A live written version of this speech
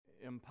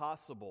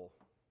Impossible.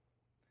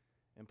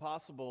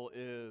 Impossible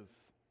is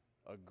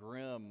a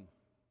grim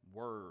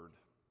word.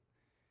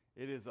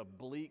 It is a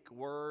bleak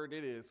word.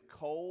 It is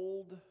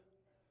cold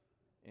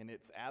in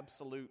its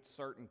absolute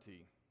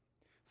certainty.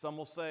 Some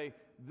will say,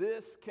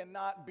 this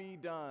cannot be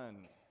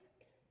done.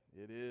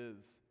 It is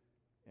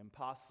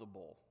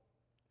impossible.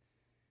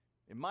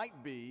 It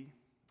might be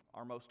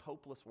our most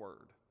hopeless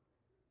word.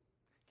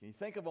 Can you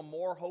think of a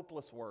more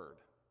hopeless word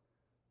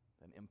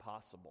than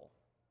impossible?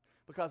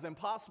 Because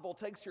impossible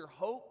takes your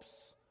hopes,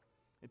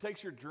 it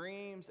takes your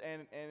dreams,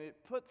 and it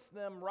puts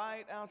them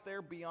right out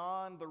there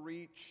beyond the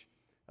reach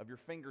of your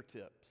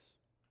fingertips,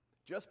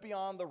 just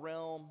beyond the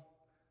realm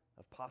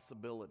of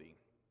possibility.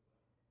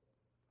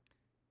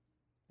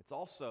 It's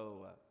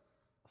also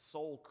a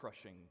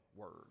soul-crushing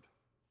word.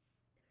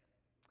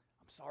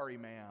 I'm sorry,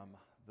 ma'am,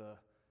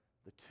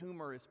 the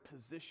tumor is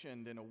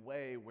positioned in a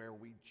way where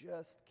we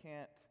just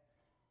can't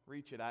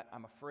reach it.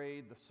 I'm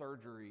afraid the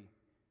surgery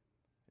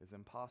is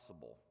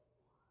impossible.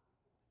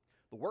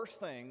 The worst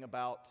thing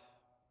about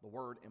the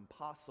word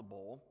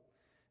impossible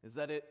is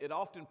that it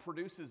often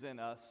produces in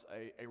us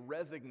a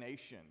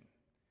resignation.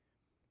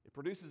 It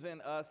produces in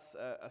us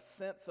a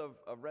sense of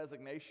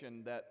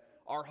resignation that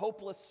our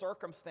hopeless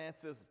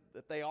circumstances,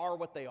 that they are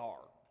what they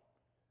are.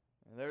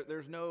 And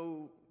there's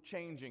no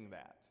changing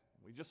that.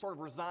 We just sort of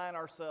resign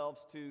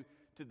ourselves to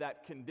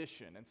that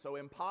condition. And so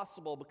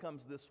impossible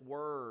becomes this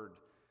word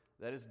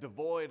that is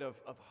devoid of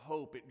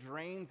hope. It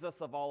drains us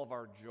of all of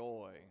our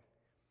joy.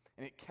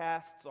 And it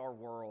casts our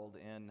world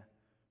in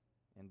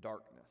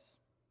darkness.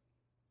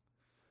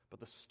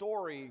 But the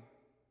story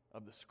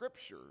of the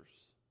Scriptures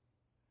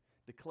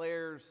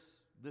declares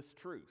this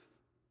truth.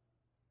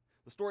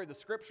 The story of the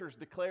Scriptures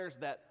declares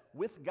that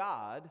with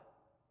God,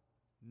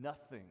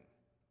 nothing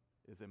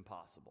is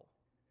impossible.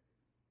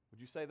 Would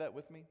you say that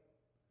with me?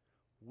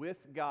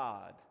 With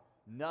God,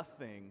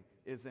 nothing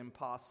is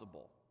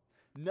impossible.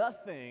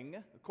 Nothing,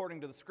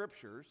 according to the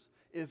Scriptures,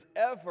 is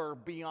ever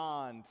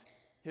beyond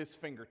His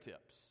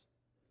fingertips.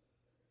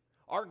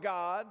 Our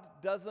God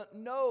doesn't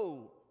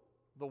know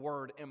the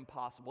word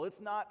impossible.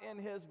 It's not in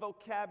His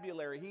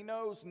vocabulary. He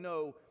knows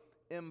no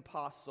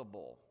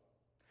impossible.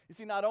 You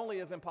see, not only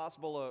is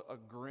impossible a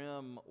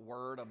grim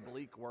word, a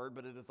bleak word,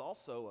 but it is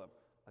also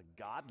a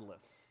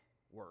godless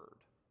word.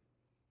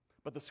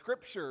 But the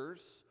Scriptures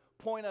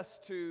point us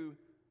to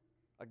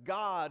a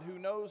God who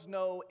knows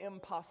no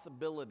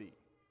impossibility.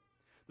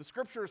 The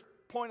Scriptures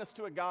point us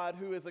to a God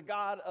who is a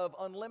God of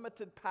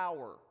unlimited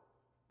power.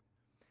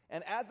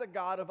 And as a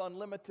God of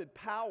unlimited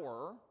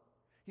power,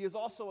 He is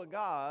also a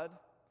God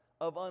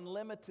of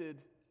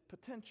unlimited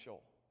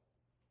potential.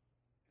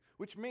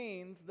 Which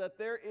means that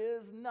there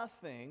is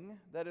nothing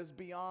that is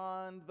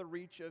beyond the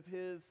reach of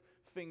His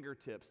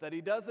fingertips. That He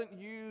doesn't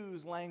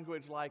use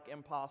language like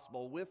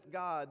impossible. With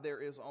God,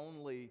 there is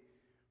only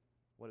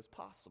what is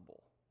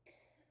possible.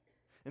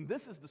 And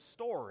this is the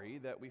story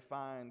that we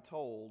find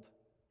told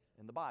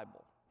in the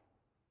Bible.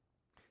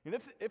 And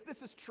if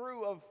this is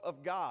true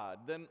of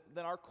God, then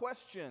our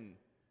question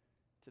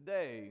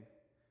today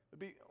would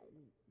be,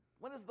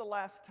 when is the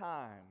last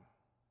time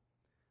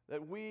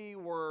that we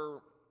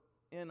were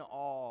in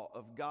awe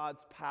of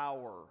God's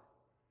power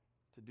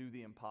to do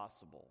the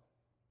impossible?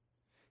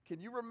 Can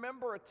you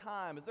remember a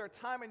time, is there a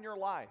time in your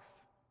life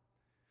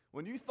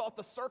when you thought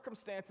the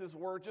circumstances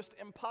were just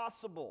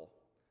impossible,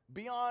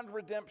 beyond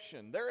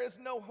redemption? There is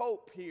no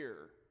hope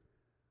here,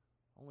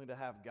 only to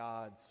have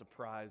God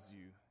surprise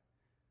you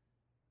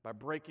by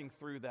breaking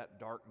through that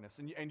darkness.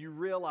 And you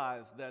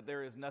realize that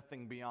there is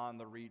nothing beyond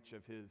the reach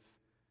of His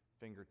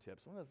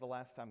fingertips. When was the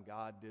last time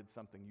God did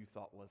something you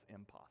thought was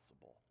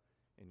impossible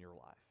in your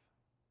life?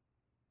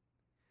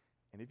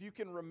 And if you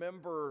can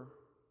remember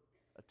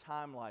a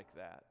time like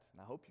that,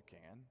 and I hope you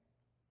can,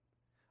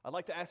 I'd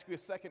like to ask you a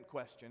second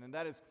question, and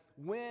that is,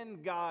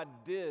 when God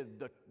did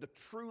the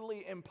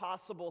truly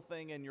impossible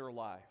thing in your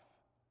life,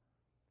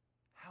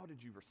 how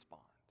did you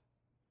respond?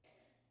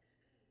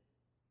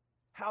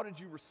 How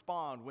did you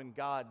respond when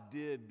God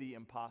did the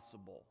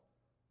impossible?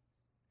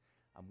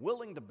 I'm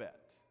willing to bet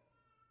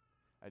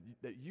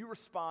that you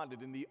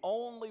responded in the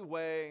only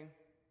way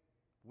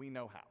we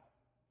know how,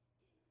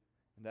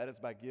 and that is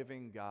by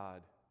giving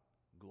God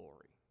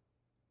glory.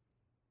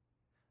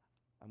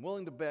 I'm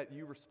willing to bet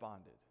you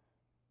responded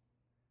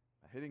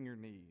by hitting your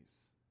knees,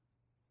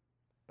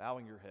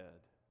 bowing your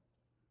head,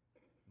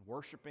 and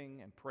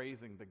worshiping and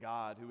praising the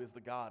God who is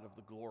the God of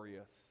the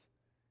glorious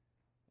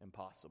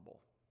impossible.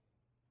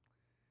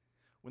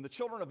 When the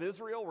children of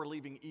Israel were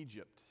leaving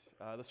Egypt,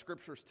 the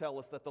Scriptures tell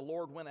us that the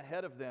Lord went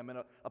ahead of them in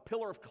a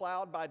pillar of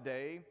cloud by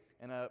day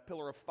and a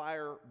pillar of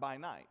fire by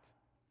night.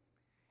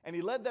 And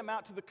He led them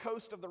out to the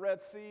coast of the Red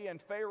Sea, and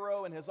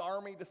Pharaoh and his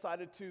army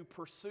decided to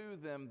pursue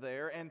them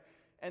there.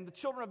 And the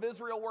children of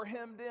Israel were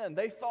hemmed in.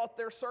 They thought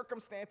their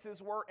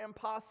circumstances were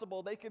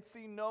impossible. They could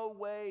see no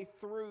way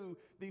through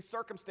these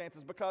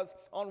circumstances because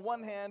on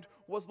one hand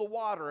was the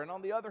water, and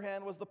on the other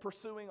hand was the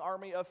pursuing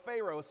army of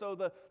Pharaoh. So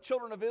the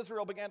children of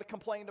Israel began to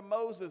complain to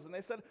Moses, and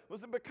they said,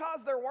 was it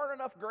because there weren't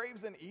enough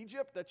graves in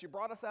Egypt that you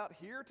brought us out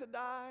here to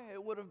die?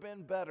 It would have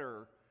been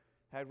better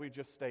had we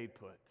just stayed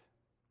put.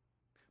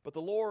 But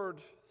the Lord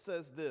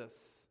says this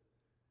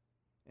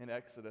in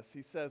Exodus.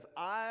 He says,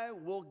 I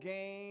will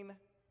gain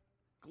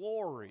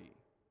glory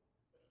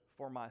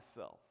for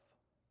myself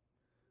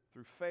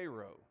through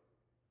Pharaoh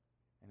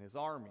and his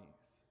armies,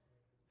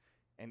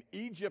 and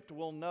Egypt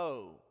will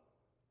know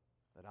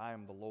that I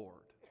am the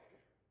Lord.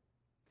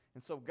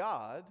 And so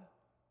God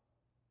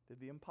did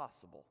the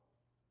impossible.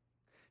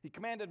 He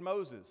commanded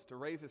Moses to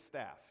raise his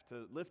staff,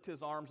 to lift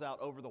his arms out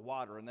over the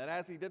water, and that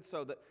as he did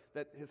so,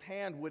 that his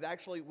hand would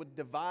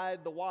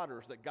divide the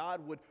waters, that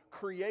God would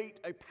create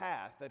a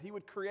path, that he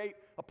would create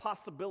a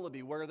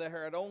possibility where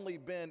there had only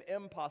been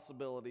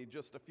impossibility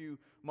just a few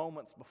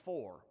moments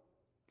before.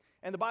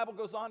 And the Bible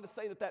goes on to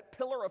say that that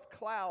pillar of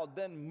cloud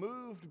then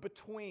moved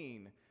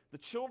between the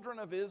children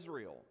of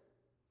Israel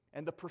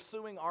and the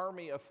pursuing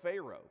army of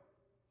Pharaoh.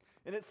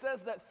 And it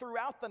says that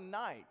throughout the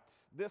night,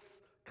 this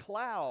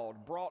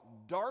cloud brought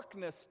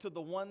darkness to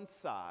the one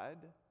side,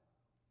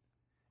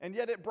 and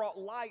yet it brought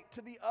light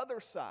to the other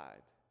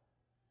side,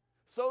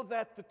 so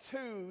that the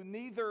two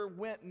neither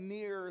went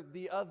near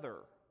the other.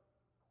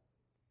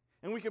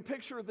 And we can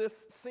picture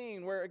this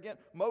scene where, again,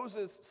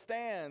 Moses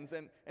stands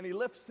and he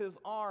lifts his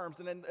arms,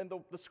 and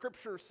the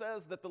scripture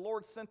says that the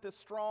Lord sent this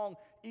strong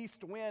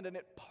east wind and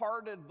it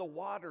parted the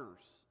waters.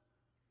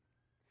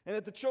 And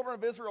that the children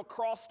of Israel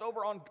crossed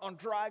over on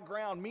dry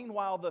ground.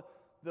 Meanwhile,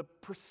 the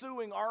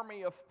pursuing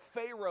army of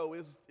Pharaoh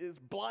is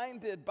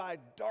blinded by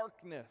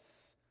darkness.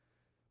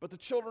 But the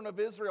children of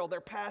Israel,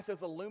 their path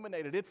is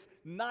illuminated. It's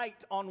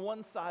night on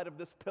one side of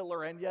this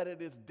pillar, and yet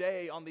it is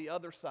day on the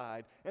other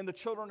side. And the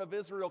children of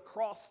Israel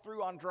cross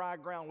through on dry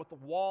ground with a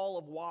wall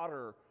of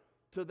water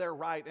to their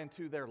right and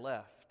to their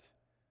left.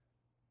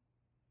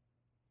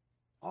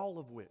 All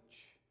of which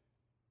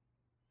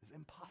is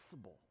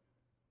impossible,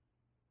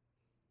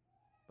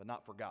 but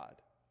not for God.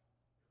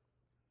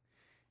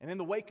 And in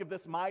the wake of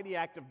this mighty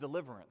act of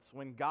deliverance,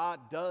 when God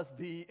does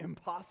the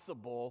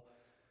impossible,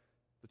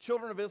 the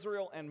children of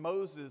Israel and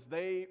Moses,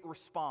 they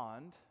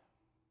respond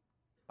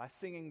by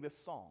singing this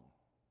song,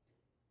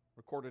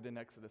 recorded in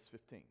Exodus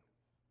 15.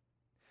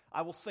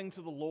 I will sing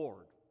to the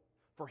Lord,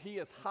 for he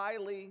is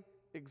highly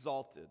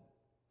exalted.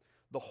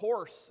 The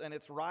horse and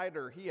its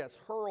rider he has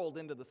hurled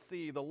into the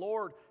sea. The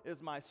Lord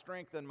is my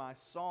strength and my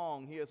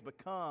song. He has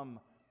become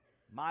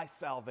my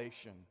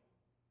salvation.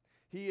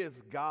 He is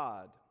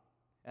God,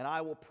 and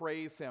I will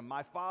praise him,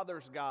 my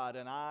Father's God,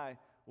 and I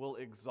will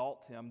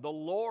exalt him. The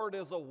Lord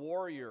is a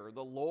warrior.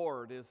 The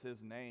Lord is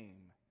his name.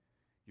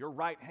 Your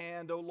right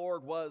hand, O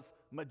Lord, was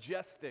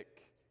majestic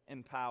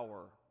in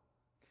power.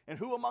 And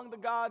who among the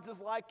gods is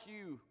like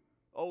you,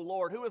 O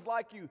Lord? Who is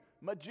like you?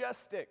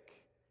 Majestic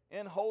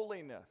in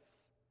holiness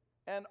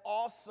and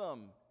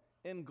awesome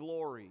in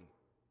glory,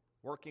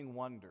 working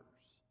wonders.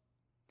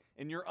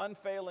 In your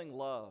unfailing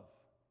love,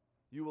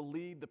 you will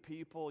lead the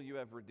people you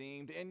have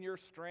redeemed. In your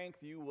strength,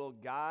 you will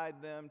guide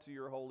them to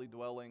your holy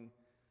dwelling.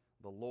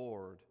 The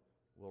Lord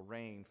will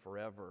reign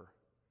forever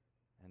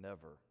and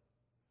ever.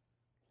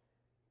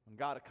 When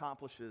God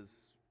accomplishes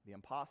the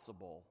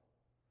impossible,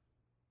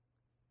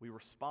 we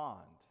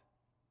respond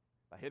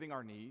by hitting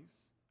our knees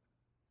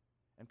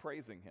and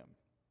praising him.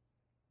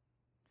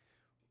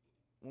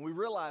 When we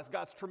realize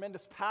God's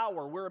tremendous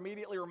power, we're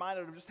immediately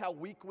reminded of just how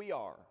weak we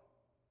are.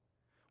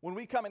 When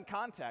we come in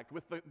contact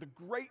with the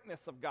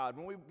greatness of God,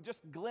 when we just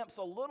glimpse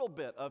a little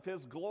bit of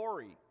his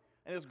glory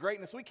and his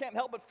greatness, we can't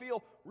help but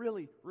feel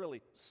really,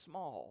 really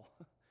small.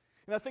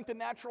 And I think the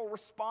natural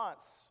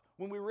response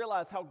when we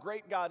realize how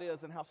great God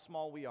is and how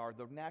small we are,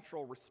 the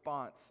natural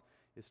response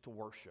is to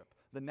worship.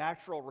 The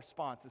natural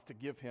response is to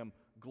give him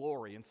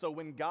glory. And so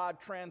when God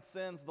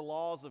transcends the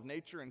laws of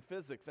nature and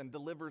physics and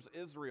delivers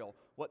Israel,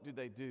 what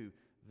do?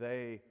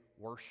 They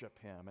worship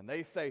him. And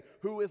they say,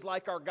 who is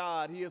like our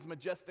God? He is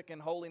majestic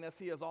in holiness.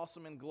 He is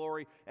awesome in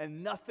glory.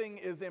 And nothing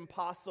is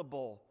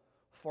impossible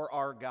for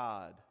our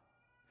God.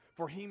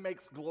 For he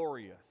makes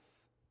glorious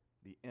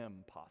the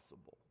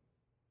impossible.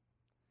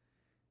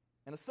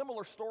 And a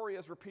similar story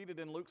is repeated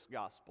in Luke's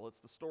gospel. It's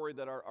the story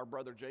that our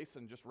brother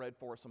Jason just read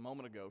for us a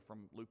moment ago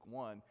from Luke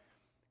 1.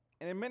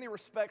 And in many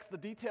respects, the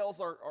details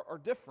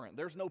are different.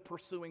 There's no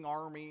pursuing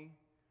army.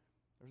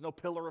 There's no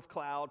pillar of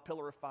cloud,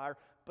 pillar of fire.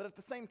 But at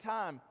the same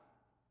time,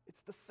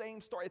 it's the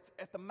same story. It's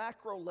at the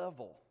macro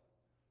level.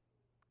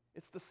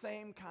 It's the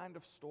same kind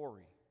of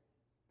story.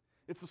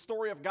 It's the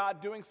story of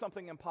God doing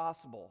something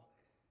impossible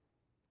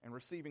and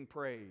receiving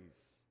praise,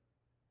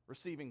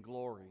 receiving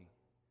glory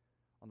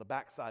on the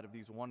backside of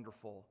these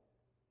wonderful,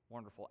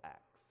 wonderful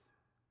acts.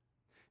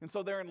 And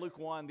so there in Luke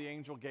 1, the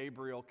angel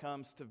Gabriel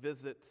comes to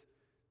visit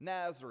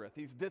Nazareth.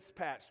 He's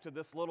dispatched to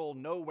this little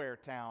nowhere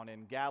town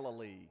in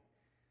Galilee.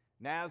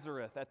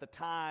 Nazareth, at the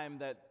time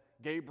that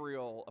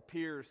Gabriel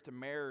appears to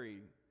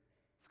Mary,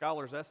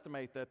 scholars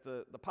estimate that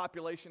the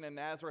population in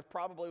Nazareth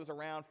probably was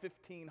around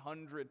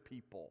 1,500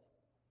 people.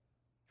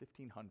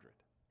 1,500.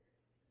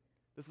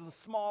 This is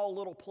a small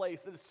little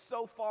place. It is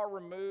so far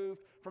removed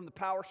from the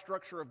power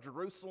structure of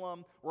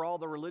Jerusalem, where all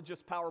the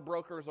religious power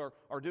brokers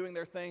are doing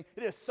their thing.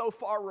 It is so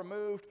far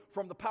removed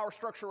from the power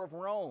structure of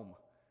Rome.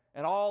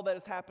 and all that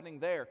is happening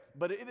there.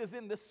 But it is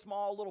in this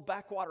small little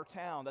backwater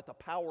town that the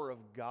power of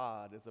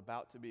God is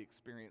about to be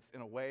experienced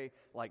in a way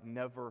like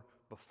never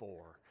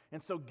before.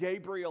 And so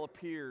Gabriel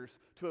appears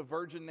to a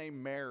virgin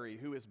named Mary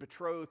who is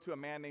betrothed to a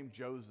man named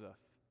Joseph.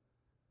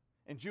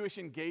 And Jewish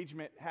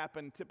engagement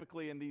happened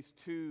typically in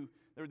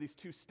there were these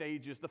two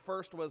stages. The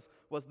first was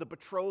the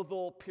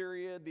betrothal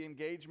period, the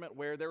engagement,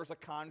 where there was a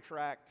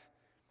contract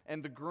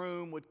and the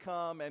groom would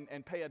come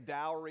and pay a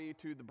dowry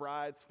to the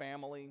bride's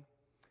family.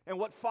 And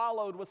what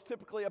followed was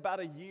typically about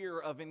a year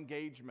of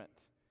engagement.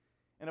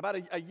 And about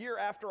a year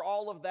after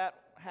all of that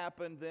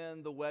happened,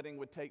 then the wedding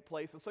would take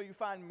place. And so you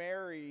find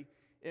Mary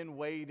in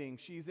waiting.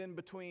 She's in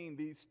between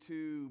these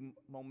two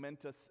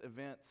momentous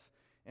events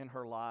in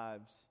her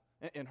life.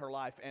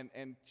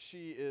 And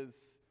she is,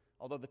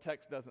 although the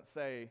text doesn't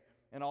say,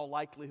 in all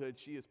likelihood,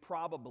 she is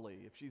probably,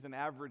 if she's an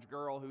average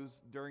girl who's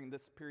during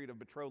this period of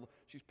betrothal,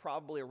 she's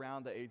probably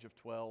around the age of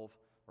 12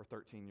 or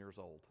 13 years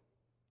old.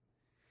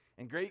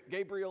 And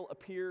Gabriel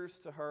appears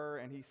to her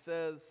and he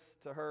says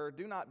to her,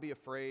 "Do not be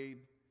afraid,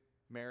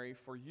 Mary,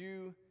 for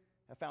you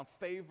have found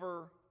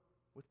favor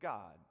with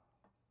God.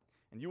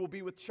 And you will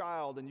be with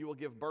child and you will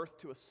give birth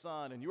to a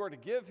son, and you are to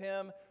give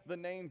him the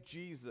name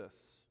Jesus.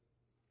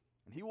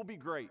 And he will be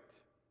great,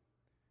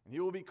 and he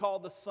will be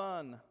called the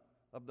Son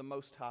of the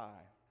Most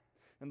High.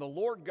 And the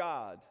Lord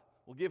God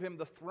will give him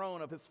the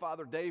throne of his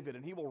father David,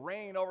 and he will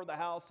reign over the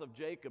house of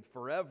Jacob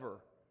forever.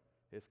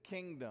 His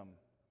kingdom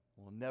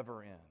will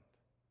never end."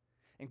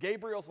 And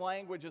Gabriel's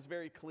language is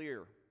very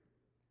clear.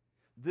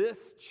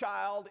 This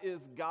child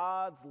is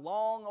God's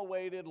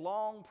long-awaited,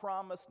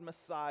 long-promised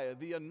Messiah,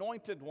 the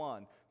anointed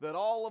one that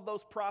all of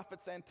those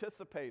prophets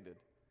anticipated.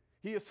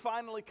 He is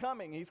finally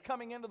coming. He's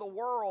coming into the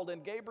world,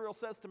 and Gabriel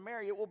says to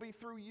Mary, it will be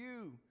through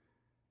you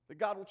that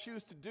God will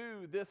choose to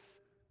do this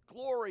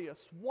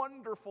glorious,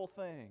 wonderful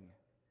thing.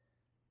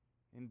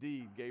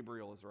 Indeed,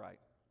 Gabriel is right.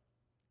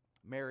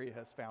 Mary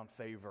has found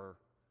favor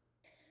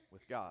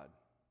with God.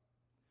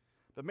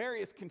 But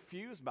Mary is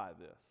confused by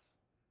this.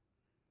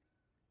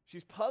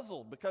 She's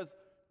puzzled because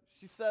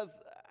she says,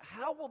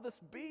 "How will this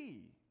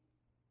be?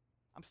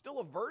 I'm still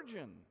a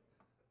virgin.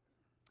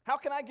 How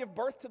can I give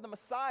birth to the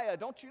Messiah?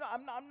 Don't you know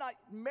I'm not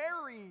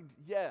married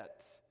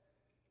yet?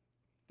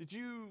 Did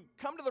you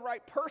come to the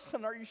right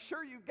person? Are you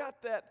sure you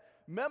got that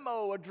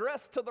memo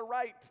addressed to the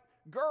right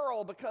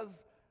girl?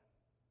 Because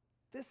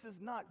this is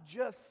not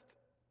just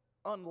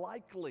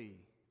unlikely.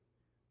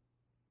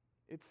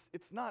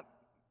 It's not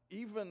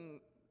even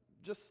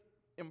just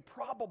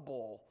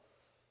improbable."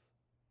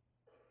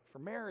 For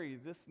Mary,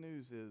 this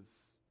news is,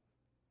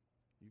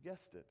 you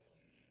guessed it,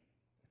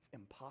 it's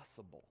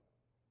impossible.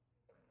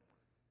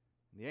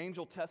 And the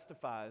angel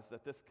testifies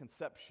that this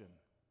conception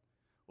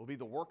will be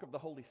the work of the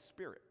Holy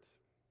Spirit,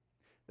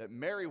 that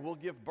Mary will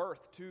give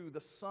birth to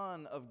the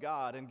Son of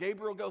God. And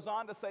Gabriel goes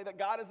on to say that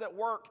God is at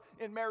work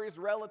in Mary's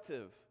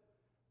relative,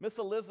 Miss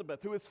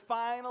Elizabeth, who is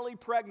finally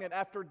pregnant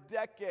after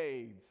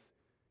decades.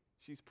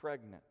 She's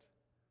pregnant.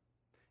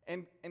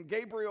 And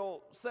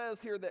Gabriel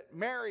says here that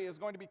Mary is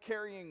going to be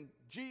carrying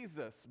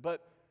Jesus,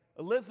 but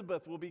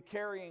Elizabeth will be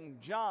carrying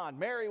John.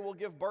 Mary will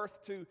give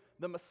birth to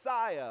the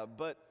Messiah,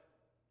 but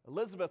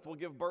Elizabeth will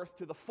give birth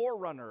to the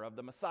forerunner of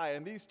the Messiah.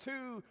 And these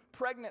two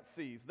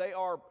pregnancies, they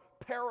are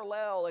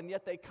parallel and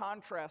yet they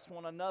contrast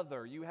one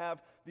another. You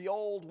have the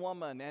old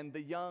woman and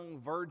the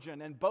young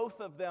virgin, and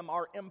both of them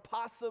are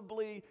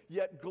impossibly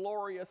yet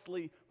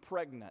gloriously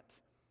pregnant.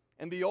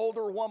 And the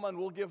older woman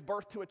will give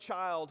birth to a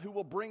child who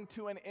will bring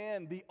to an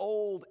end the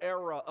old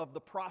era of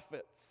the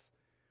prophets.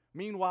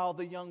 Meanwhile,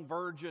 the young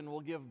virgin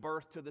will give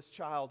birth to this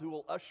child who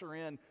will usher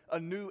in a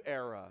new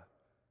era,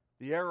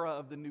 the era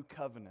of the new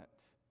covenant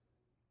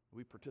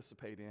we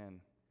participate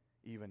in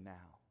even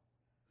now.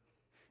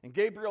 And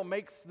Gabriel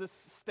makes this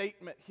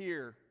statement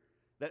here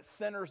that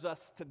centers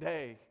us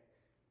today.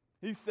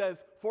 He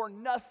says, "For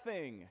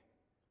nothing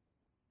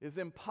is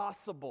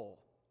impossible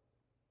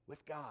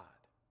with God."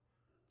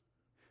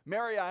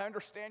 Mary, I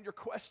understand your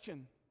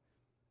question,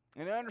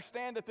 and I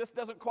understand that this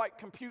doesn't quite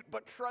compute,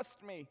 but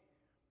trust me,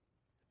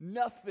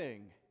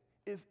 nothing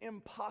is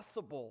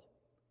impossible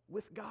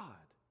with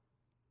God.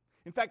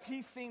 In fact,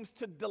 He seems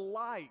to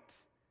delight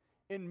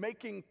in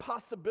making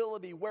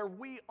possibility where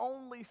we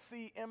only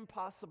see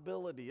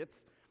impossibility.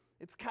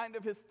 It's kind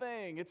of His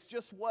thing. It's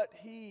just what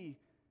He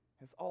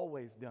has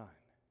always done.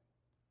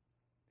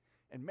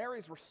 And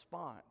Mary's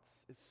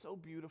response is so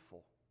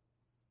beautiful.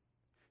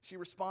 She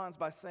responds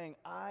by saying,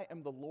 "I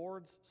am the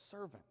Lord's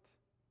servant.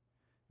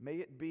 May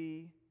it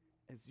be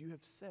as you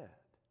have said."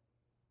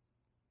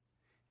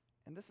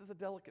 And this is a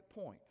delicate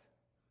point,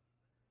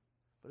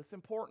 but it's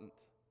important.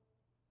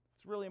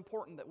 It's really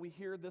important that we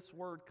hear this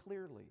word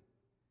clearly.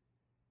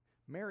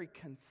 Mary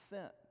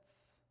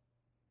consents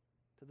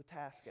to the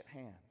task at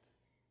hand.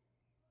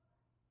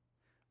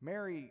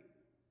 Mary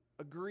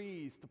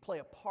agrees to play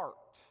a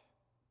part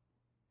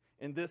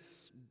in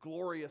this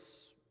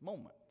glorious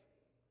moment.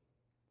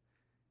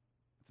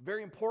 It's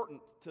very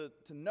important to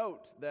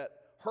note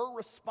that her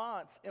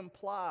response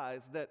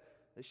implies that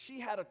she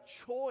had a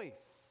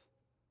choice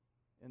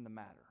in the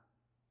matter.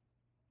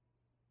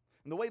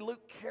 And the way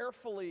Luke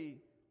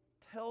carefully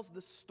tells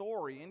this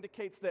story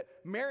indicates that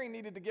Mary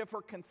needed to give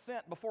her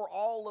consent before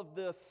all of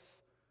this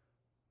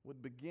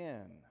would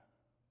begin.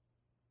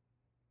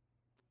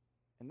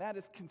 And that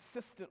is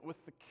consistent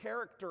with the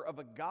character of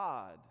a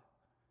God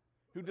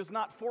who does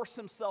not force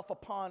himself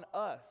upon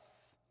us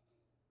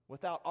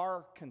without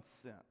our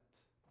consent.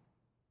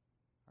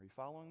 Are you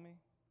following me?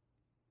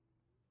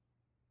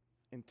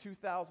 In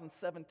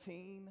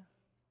 2017,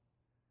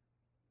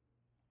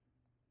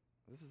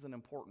 this is an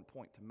important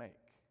point to make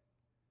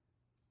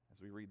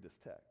as we read this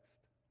text.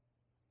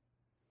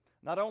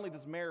 Not only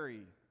does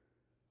Mary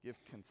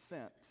give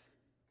consent,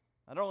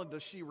 not only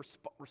does she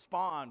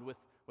respond with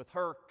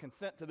her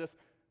consent to this,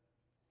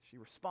 she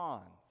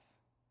responds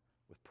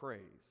with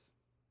praise.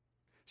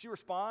 She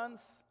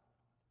responds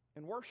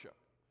in worship.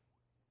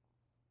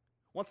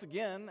 Once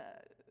again,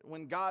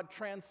 when God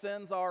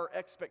transcends our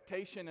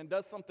expectation and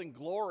does something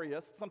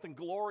glorious, something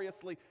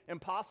gloriously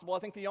impossible, I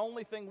think the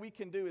only thing we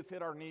can do is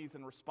hit our knees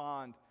and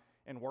respond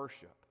in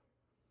worship.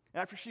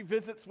 After she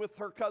visits with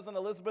her cousin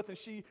Elizabeth and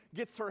she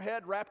gets her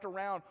head wrapped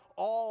around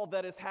all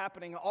that is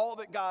happening, all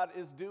that God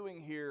is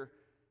doing here,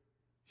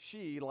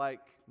 she,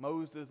 like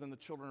Moses and the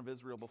children of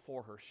Israel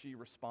before her, she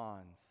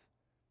responds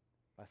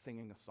by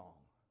singing a song.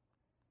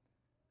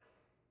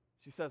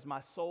 She says,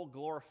 "My soul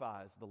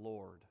glorifies the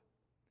Lord,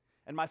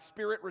 and my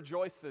spirit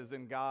rejoices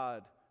in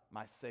God,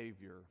 my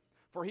Savior,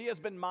 for he has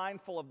been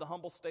mindful of the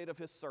humble state of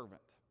his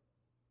servant.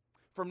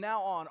 From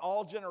now on,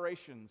 all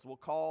generations will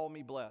call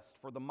me blessed,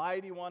 for the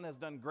Mighty One has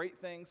done great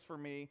things for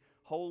me.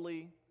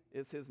 Holy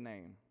is his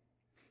name.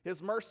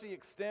 His mercy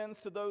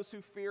extends to those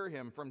who fear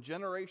him from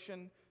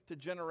generation to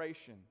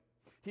generation.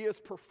 He has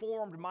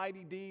performed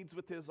mighty deeds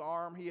with his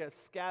arm. He has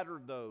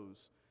scattered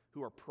those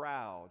who are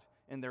proud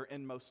in their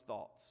inmost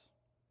thoughts.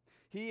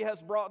 He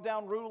has brought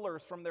down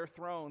rulers from their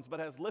thrones, but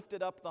has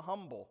lifted up the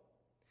humble.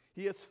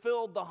 He has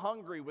filled the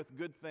hungry with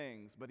good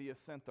things, but he has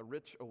sent the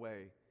rich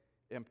away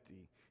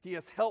empty. He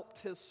has helped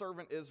his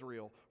servant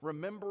Israel,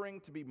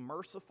 remembering to be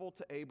merciful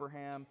to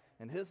Abraham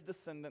and his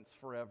descendants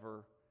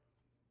forever,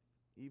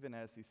 even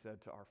as he said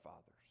to our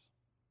fathers."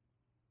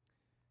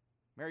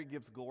 Mary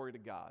gives glory to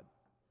God,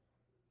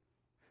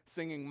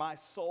 singing, "My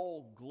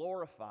soul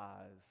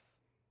glorifies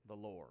the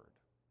Lord."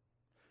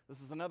 This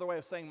is another way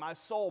of saying, my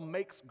soul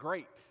makes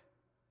great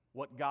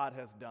what God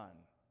has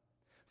done.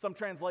 Some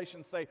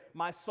translations say,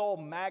 "My soul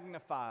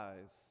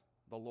magnifies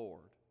the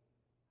Lord."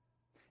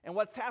 And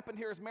what's happened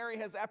here is Mary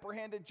has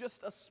apprehended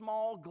just a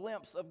small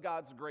glimpse of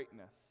God's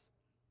greatness.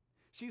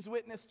 She's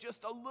witnessed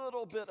just a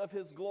little bit of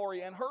his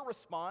glory, and her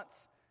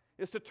response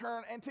is to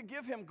turn and to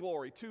give him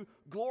glory, to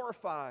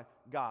glorify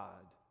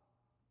God.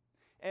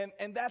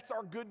 And that's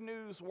our good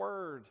news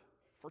word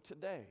for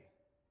today.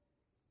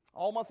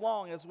 All month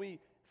long, as we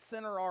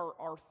center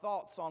our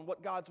thoughts on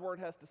what God's word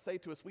has to say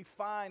to us, we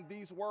find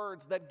these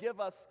words that give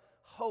us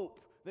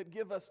hope, that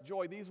give us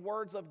joy, these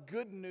words of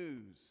good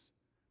news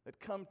that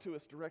come to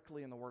us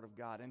directly in the word of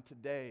God. And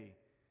today,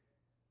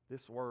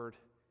 this word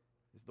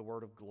is the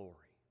word of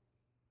glory.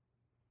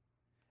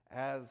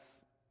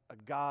 As a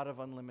God of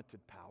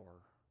unlimited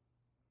power,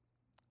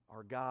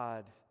 our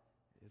God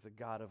is a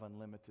God of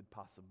unlimited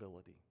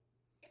possibility.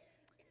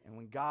 And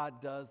when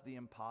God does the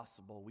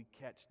impossible, we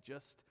catch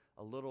just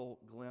a little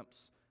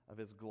glimpse of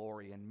his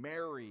glory. And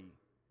Mary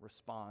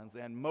responds,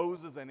 and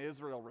Moses and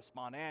Israel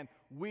respond, and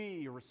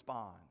we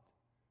respond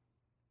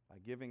by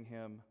giving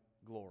him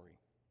glory.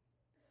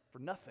 For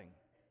nothing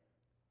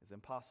is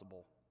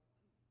impossible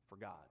for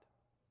God.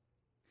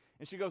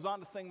 And she goes on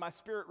to sing, "My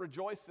spirit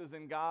rejoices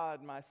in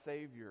God, my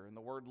Savior." And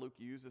the word Luke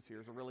uses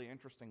here is a really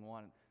interesting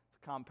one. It's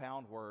a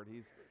compound word.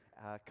 He's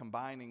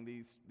combining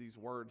these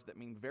words that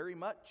mean very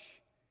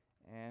much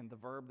and the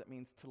verb that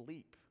means to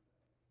leap.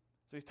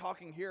 So he's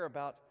talking here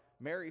about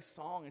Mary's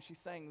song, and she's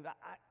saying that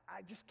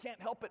I just can't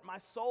help it. My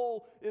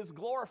soul is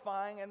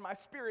glorifying and my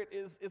spirit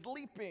is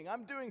leaping.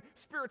 I'm doing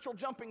spiritual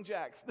jumping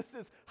jacks. This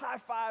is high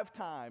five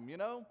time, you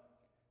know?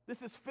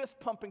 This is fist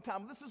pumping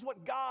time. This is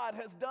what God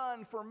has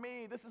done for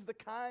me. This is the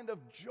kind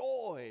of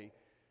joy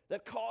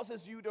that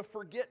causes you to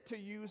forget to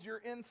use your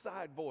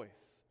inside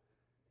voice.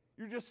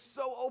 You're just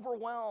so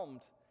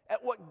overwhelmed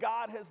at what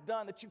God has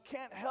done that you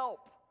can't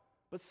help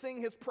but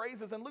sing his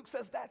praises. And Luke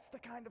says that's the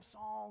kind of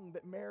song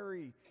that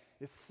Mary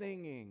is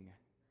singing.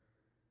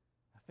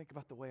 I think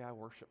about the way I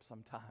worship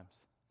sometimes.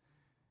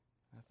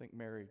 I think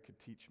Mary could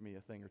teach me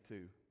a thing or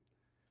two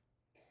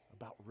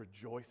about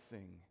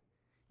rejoicing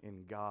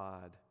in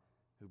God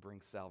who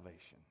brings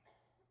salvation.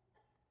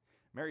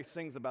 Mary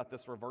sings about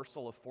this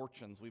reversal of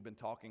fortunes we've been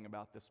talking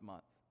about this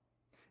month.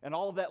 And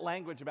all of that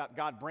language about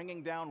God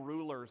bringing down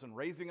rulers and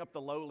raising up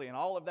the lowly and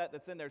all of that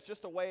that's in there, it's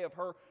just a way of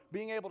her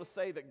being able to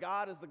say that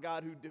God is the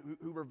God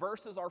who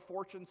reverses our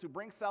fortunes, who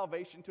brings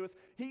salvation to us.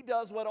 He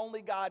does what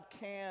only God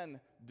can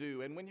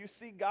do. And when you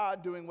see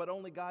God doing what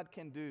only God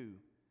can do,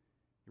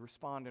 you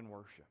respond in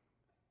worship.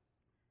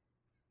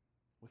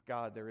 With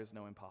God, there is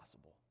no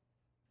impossible.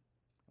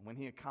 And when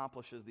he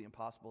accomplishes the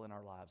impossible in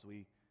our lives,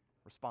 we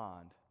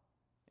respond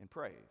in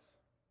praise.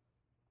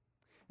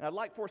 And I'd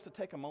like for us to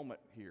take a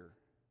moment here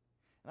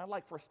And I'd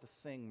like for us to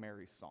sing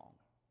Mary's song.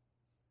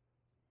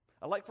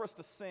 I'd like for us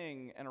to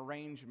sing an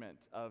arrangement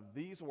of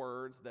these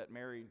words that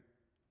Mary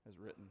has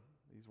written,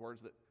 these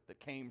words that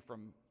came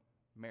from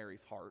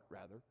Mary's heart,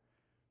 rather.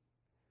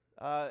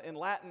 In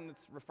Latin,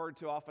 it's referred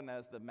to often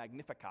as the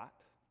Magnificat.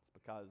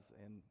 It's because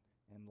in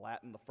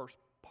Latin, the first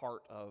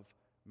part of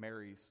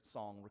Mary's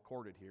song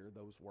recorded here,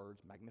 those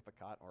words,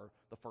 Magnificat, are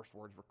the first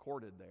words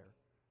recorded there.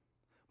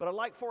 But I'd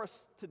like for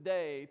us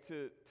today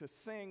to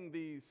sing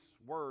these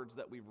words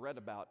that we've read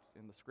about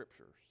in the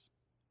Scriptures.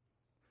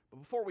 But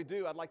before we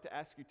do, I'd like to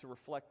ask you to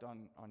reflect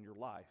on your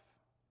life.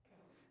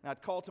 And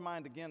I'd call to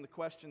mind again the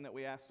question that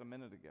we asked a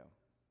minute ago.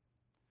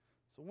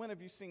 So when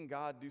have you seen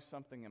God do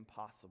something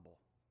impossible?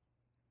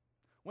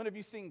 When have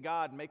you seen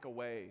God make a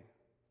way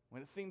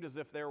when it seemed as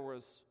if there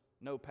was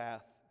no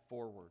path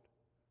forward?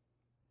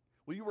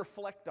 Will you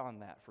reflect on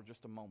that for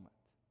just a moment?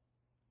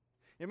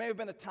 It may have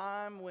been a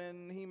time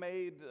when He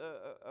made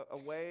a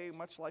way,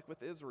 much like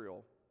with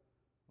Israel,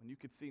 when you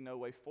could see no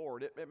way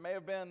forward. It may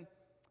have been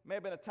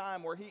a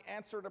time where He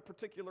answered a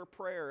particular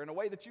prayer in a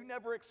way that you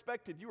never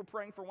expected. You were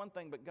praying for one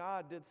thing, but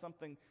God did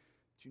something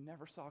that you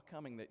never saw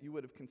coming, that you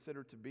would have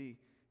considered to be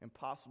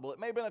impossible. It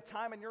may have been a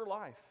time in your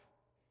life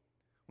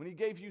when He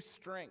gave you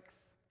strength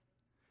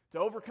to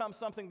overcome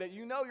something that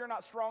you know you're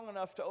not strong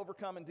enough to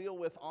overcome and deal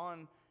with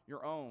on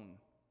your own.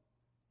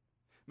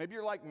 Maybe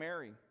you're like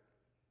Mary.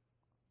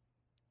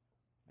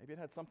 Maybe it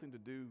had something to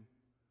do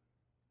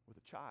with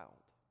a child.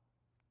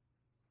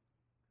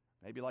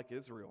 Maybe like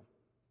Israel,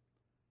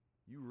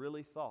 you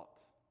really thought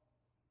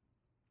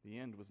the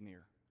end was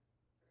near,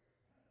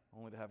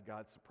 only to have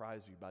God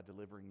surprise you by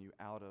delivering you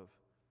out of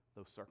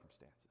those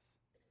circumstances.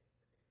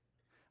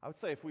 I would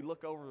say if we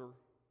look over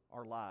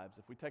our lives,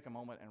 if we take a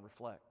moment and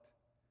reflect,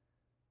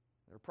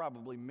 there are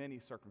probably many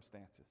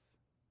circumstances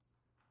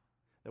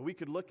that we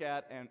could look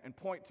at and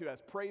point to as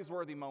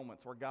praiseworthy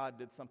moments where God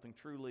did something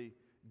truly,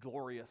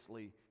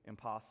 gloriously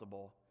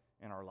impossible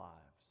in our lives.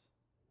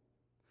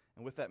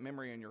 And with that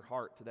memory in your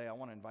heart today, I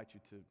want to invite you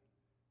to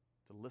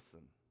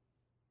listen.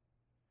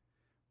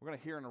 We're going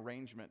to hear an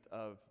arrangement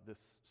of this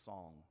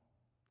song.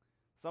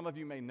 Some of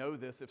you may know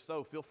this. If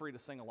so, feel free to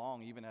sing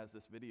along even as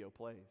this video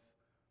plays.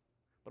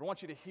 But I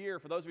want you to hear,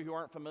 for those of you who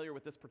aren't familiar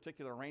with this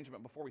particular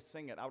arrangement, before we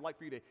sing it, I would like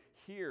for you to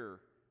hear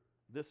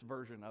this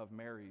version of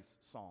Mary's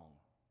song.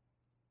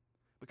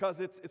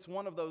 Because it's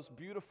one of those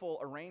beautiful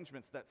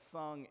arrangements that's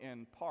sung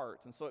in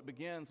parts. And so it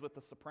begins with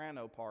the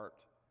soprano part.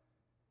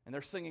 And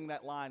they're singing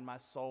that line, "My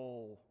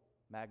soul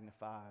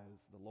magnifies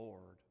the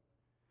Lord."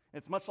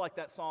 It's much like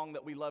that song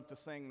that we love to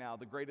sing now,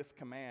 "The Greatest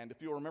Command."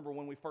 If you'll remember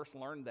when we first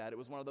learned that, it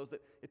was one of those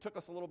that it took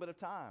us a little bit of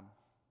time.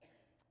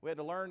 We had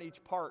to learn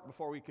each part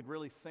before we could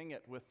really sing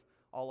it with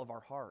all of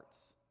our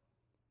hearts.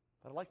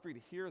 But I'd like for you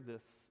to hear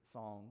this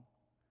song.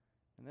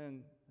 And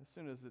then as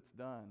soon as it's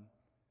done,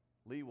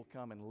 Lee will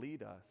come and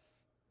lead us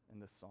in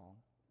this song.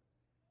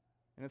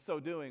 And in so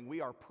doing, we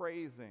are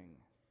praising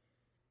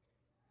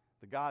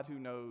the God who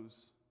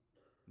knows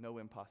no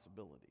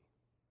impossibility.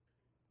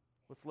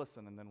 Let's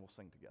listen and then we'll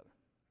sing together.